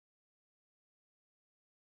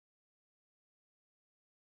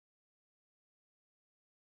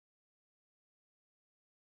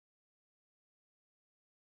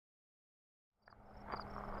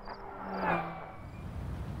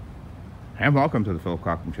And welcome to the Philip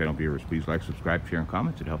Cochran channel, viewers. Please like, subscribe, share, and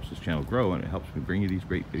comment. It helps this channel grow, and it helps me bring you these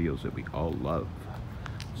great videos that we all love.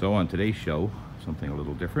 So on today's show, something a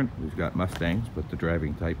little different. We've got Mustangs, but the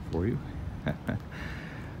driving type for you.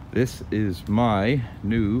 This is my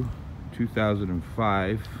new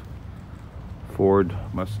 2005 Ford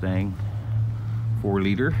Mustang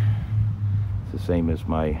 4-liter. It's the same as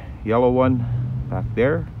my yellow one back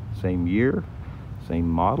there. Same year, same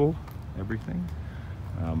model, everything.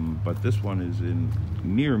 But this one is in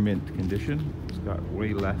near mint condition. It's got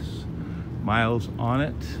way less miles on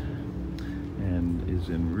it and is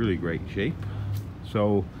in really great shape.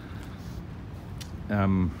 So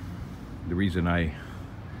the reason I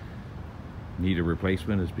need a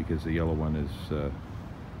replacement is because the yellow one is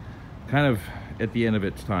kind of at the end of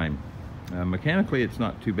its time. Mechanically, it's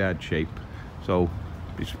not too bad shape. So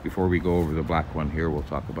before we go over the black one here, we'll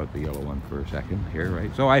talk about the yellow one for a second here,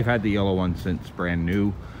 right? So I've had the yellow one since brand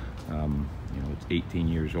new. You know, it's 18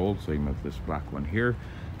 years old, same as this black one here.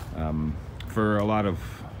 For a lot of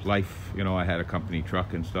life, you know, I had a company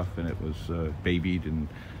truck and stuff, and it was babied and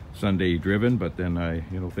Sunday driven, but then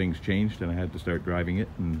you know, things changed and I had to start driving it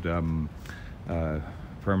and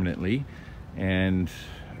permanently. And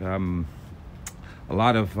a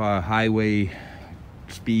lot of highway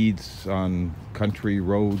speeds on country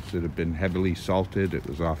roads that have been heavily salted. It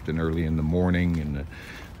was often early in the morning and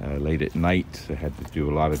late at night. I had to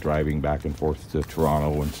do a lot of driving back and forth to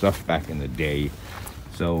Toronto and stuff back in the day.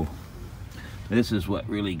 So this is what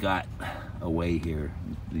really got away here,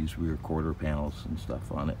 these rear quarter panels and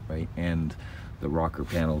stuff on it, right? And the rocker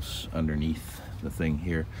panels underneath the thing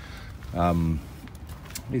here.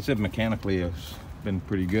 They said mechanically it's been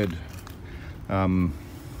pretty good.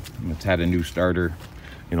 It's had a new starter,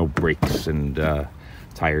 you know, brakes and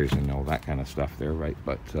tires and all that kind of stuff there, right?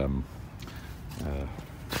 But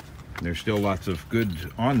there's still lots of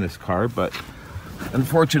good on this car, but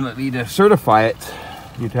unfortunately to certify it,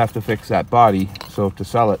 you'd have to fix that body. So to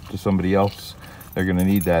sell it to somebody else, they're going to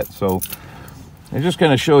need that. So I'm just going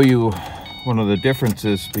to show you one of the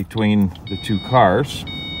differences between the two cars.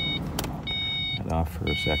 Head off for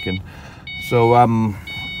a second. So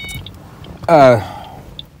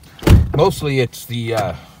mostly it's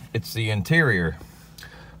the interior.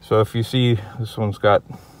 So if you see, this one's got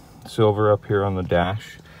silver up here on the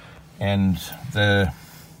dash, and the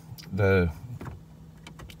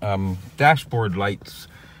dashboard lights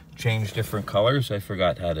change different colors. I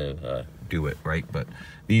forgot how to do it, right? But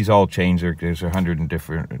these all change. There's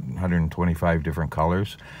 125 different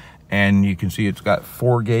colors, and you can see it's got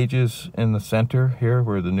 4 gauges in the center here,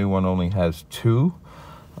 where the new one only has 2.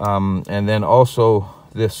 And then also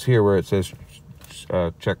this here where it says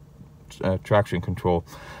check traction control.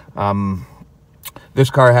 This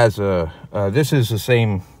car has this is the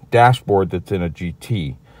same dashboard that's in a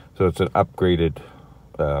GT, so it's an upgraded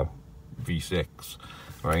V6,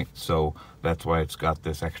 right? So that's why it's got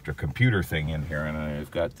this extra computer thing in here, and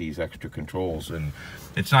I've got these extra controls. And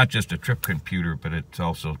it's not just a trip computer, but it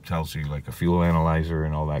also tells you like a fuel analyzer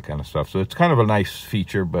and all that kind of stuff. So it's kind of a nice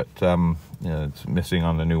feature, but you know, it's missing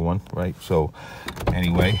on the new one, right? So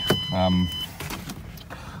anyway,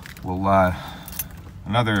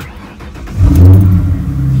 another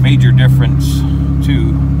major difference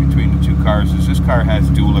too between the two cars is this car has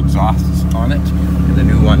dual exhausts on it, and the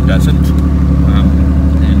new one doesn't.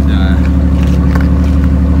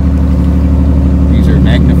 These are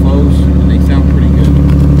Magnaflows, and they sound pretty good.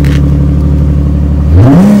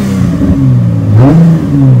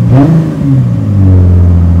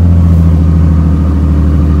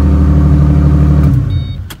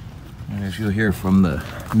 And as you'll hear from the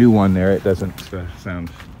new one there, it doesn't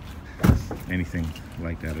sound anything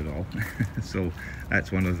like that at all. So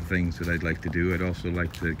that's one of the things that I'd like to do. I'd also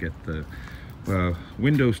like to get the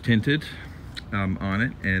windows tinted on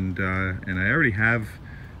it, and I already have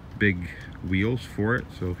big wheels for it.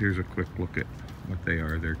 So here's a quick look at what they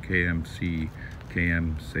are. They're KM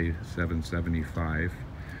 775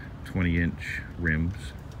 20-inch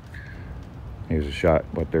rims. Here's a shot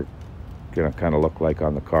what they're gonna kind of look like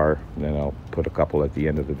on the car, and then I'll put a couple at the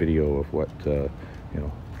end of the video of what you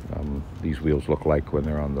know, these wheels look like when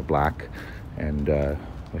they're on the black, and a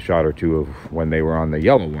shot or two of when they were on the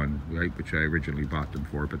yellow one, right, which I originally bought them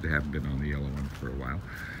for, but they haven't been on the yellow one for a while.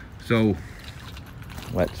 So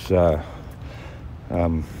let's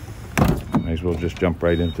might as well just jump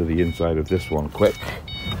right into the inside of this one quick.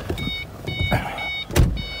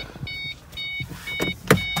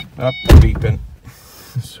 Up, beeping.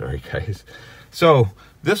 Sorry guys. So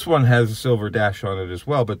this one has a silver dash on it as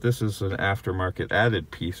well, but this is an aftermarket added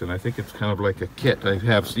piece, and I think it's kind of like a kit. I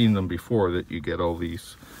have seen them before, that you get all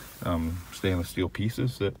these stainless steel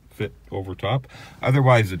pieces that fit over top.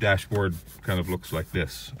 Otherwise, the dashboard kind of looks like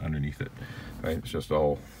this underneath it, right? It's just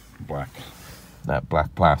all black, that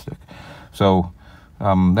black plastic. So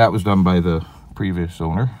that was done by the previous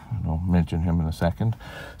owner, and I'll mention him in a second.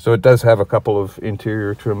 So it does have a couple of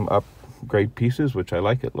interior trim upgrade pieces, which I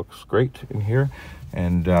like. It looks great in here.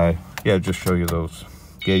 And yeah, just show you those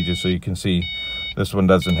gauges so you can see this one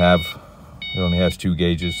doesn't have, it only has 2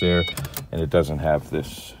 gauges there, and it doesn't have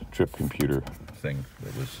this trip computer thing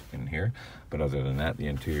that was in here. But other than that, the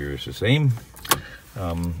interior is the same.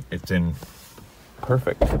 It's in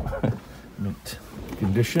perfect mint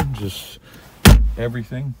condition, just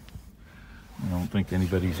everything. I don't think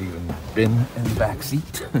anybody's even been in the back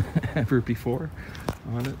seat ever before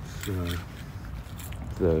on it.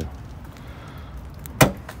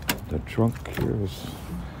 The trunk here is,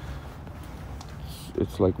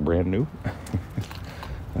 it's like brand new.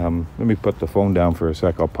 Let me put the phone down for a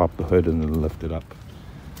sec. I'll pop the hood and then lift it up.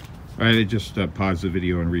 All right, I just paused the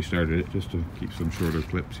video and restarted it just to keep some shorter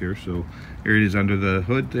clips here. So here it is under the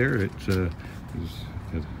hood there. It's has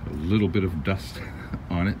a little bit of dust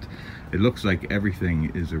on it. It looks like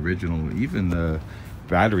everything is original. Even the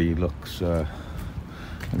battery looks, I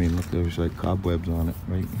mean, look, there's like cobwebs on it,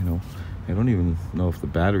 right? You know, I don't even know if the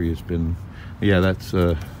battery has been, yeah, that's,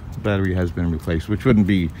 the battery has been replaced, which wouldn't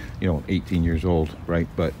be, you know, 18 years old, right?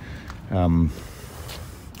 But I'm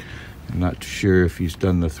not sure if he's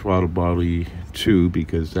done the throttle body too,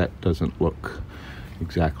 because that doesn't look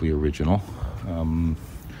exactly original.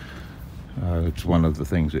 It's one of the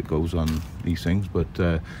things that goes on these things,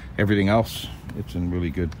 but everything else, it's in really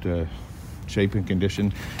good shape and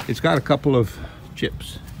condition. It's got a couple of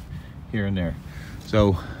chips here and there.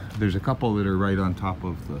 So there's a couple that are right on top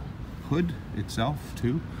of the hood itself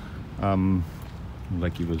too.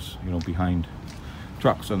 Like he was, you know, behind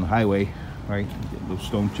trucks on the highway, right? Get those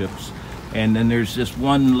stone chips. And then there's this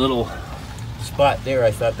one little spot there.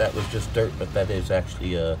 I thought that was just dirt, but that is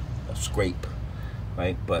actually a scrape,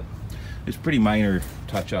 right? But it's pretty minor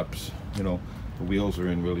touch-ups, you know. The wheels are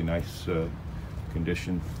in really nice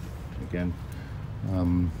condition again.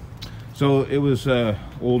 So it was an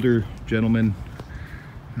older gentleman.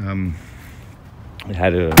 I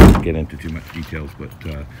had to get into too much details, but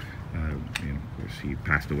you know, of course, he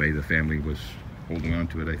passed away. The family was holding on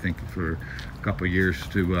to it, I think, for a couple of years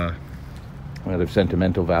to out of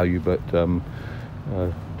sentimental value, but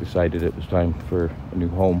decided it was time for a new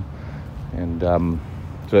home. And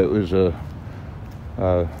so it was a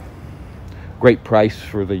great price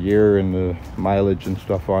for the year and the mileage and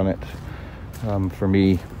stuff on it for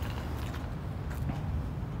me.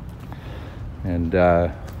 And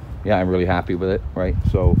yeah, I'm really happy with it, right?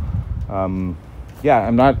 So yeah,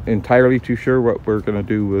 I'm not entirely too sure what we're gonna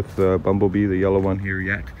do with Bumblebee, the yellow one here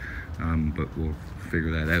yet, but we'll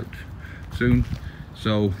figure that out soon.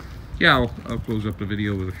 So yeah, I'll close up the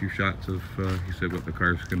video with a few shots of he said what the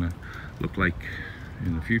car's gonna look like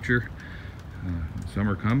in the future.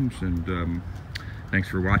 Summer comes, and thanks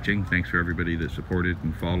for watching. Thanks for everybody that supported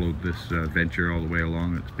and followed this venture all the way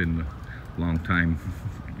along. It's been a long time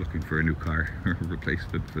looking for a new car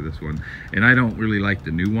replacement for this one, and I don't really like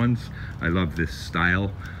the new ones. I love this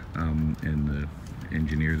style, and the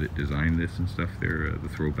engineer that designed this and stuff there, the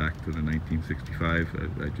throwback to the 1965.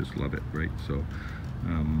 I just love it, right? So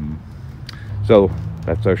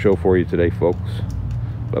that's our show for you today, folks.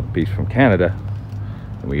 Love and peace from Canada,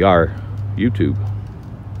 and we are YouTube.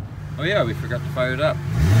 Oh yeah, we forgot to fire it up.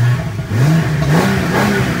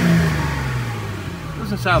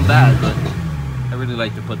 Doesn't sound bad, but I really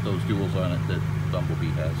like to put those duals on it that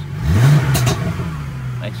Bumblebee has.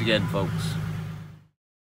 Thanks again, folks.